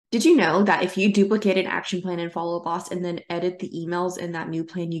Did you know that if you duplicate an action plan in Follow Boss and then edit the emails in that new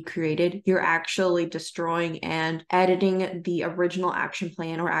plan you created, you're actually destroying and editing the original action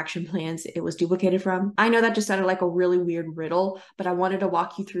plan or action plans it was duplicated from? I know that just sounded like a really weird riddle, but I wanted to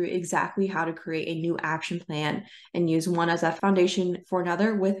walk you through exactly how to create a new action plan and use one as a foundation for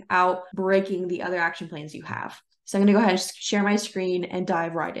another without breaking the other action plans you have. So I'm going to go ahead and share my screen and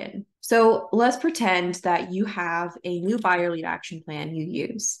dive right in. So let's pretend that you have a new buyer lead action plan you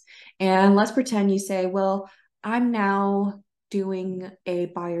use. And let's pretend you say, well, I'm now doing a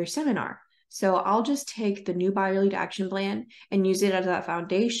buyer seminar. So I'll just take the new buyer lead action plan and use it as that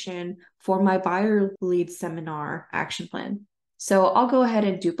foundation for my buyer lead seminar action plan. So I'll go ahead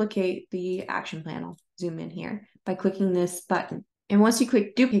and duplicate the action plan. I'll zoom in here by clicking this button. And once you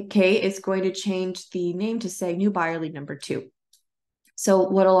click duplicate, it's going to change the name to say new buyer lead number 2. So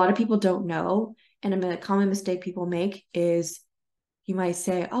what a lot of people don't know, and a common mistake people make, is you might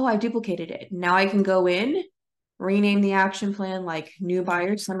say, oh, I duplicated it. Now I can go in, rename the action plan like new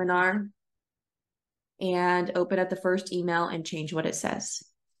buyer seminar, and open up the first email and change what it says.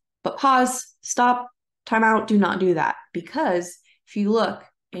 But pause, stop, time out, do not do that. Because if you look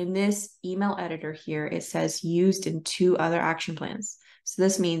in this email editor here, it says used in 2 other action plans. So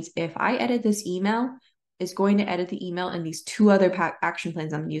this means if I edit this email, it's going to edit the email in these 2 other action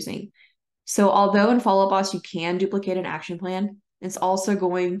plans I'm using. So although in Follow Boss you can duplicate an action plan, it's also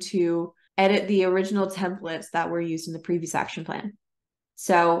going to edit the original templates that were used in the previous action plan.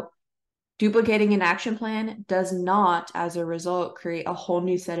 So duplicating an action plan does not, as a result, create a whole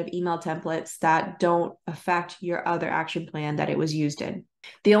new set of email templates that don't affect your other action plan that it was used in.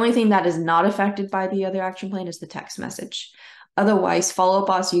 The only thing that is not affected by the other action plan is the text message. Otherwise, Follow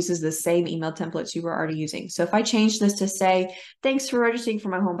Boss uses the same email templates you were already using. So if I change this to say, thanks for registering for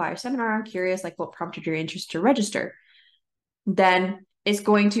my home buyer seminar, I'm curious like what prompted your interest to register, then it's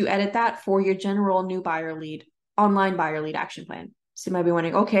going to edit that for your general new buyer lead, online buyer lead action plan. So you might be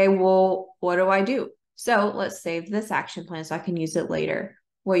wondering, okay, well, what do I do? So let's save this action plan so I can use it later.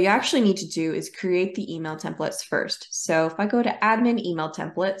 What you actually need to do is create the email templates first. So if I go to admin email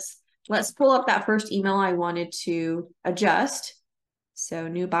templates, let's pull up that first email I wanted to adjust. So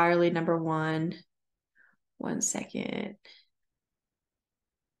new buyer lead number 1, 1 second.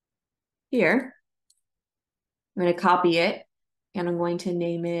 Here, I'm going to copy it and I'm going to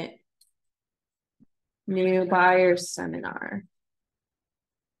name it new buyer seminar.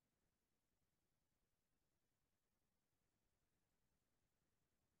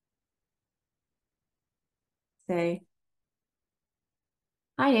 Say,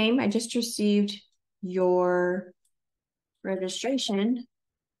 hi, Aim. I just received your registration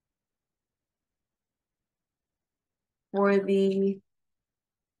for the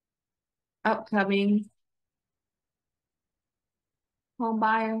upcoming home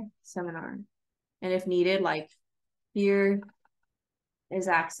buyer seminar. And if needed, like here is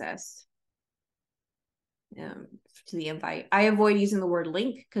access to the invite. I avoid using the word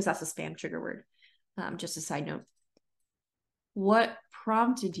link because that's a spam trigger word. Just a side note. What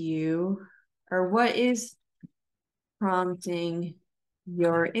prompted you, or what is prompting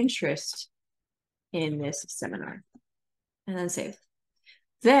your interest in this seminar? And then save.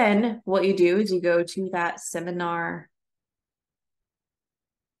 Then what you do is you go to that seminar.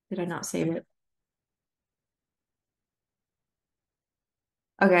 Did I not save it?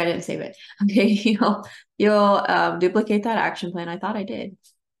 Okay, I didn't save it. Okay, you'll duplicate that action plan. I thought I did.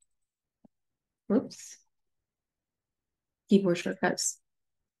 Whoops. Keyboard shortcuts.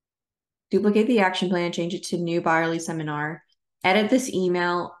 Duplicate the action plan, change it to new buyer lead seminar, edit this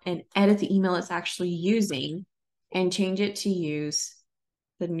email and edit the email it's actually using and change it to use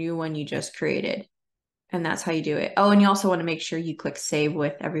the new one you just created. And that's how you do it. Oh, and you also want to make sure you click save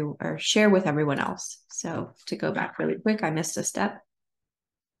with everyone or share with everyone else. So to go back really quick, I missed a step.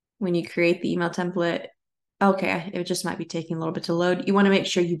 When you create the email template, okay, it just might be taking a little bit to load. You want to make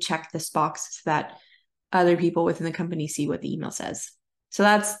sure you check this box so that other people within the company see what the email says. So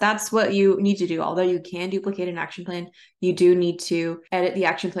that's what you need to do. Although you can duplicate an action plan, you do need to edit the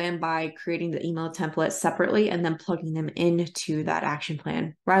action plan by creating the email templates separately and then plugging them into that action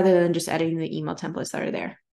plan rather than just editing the email templates that are there.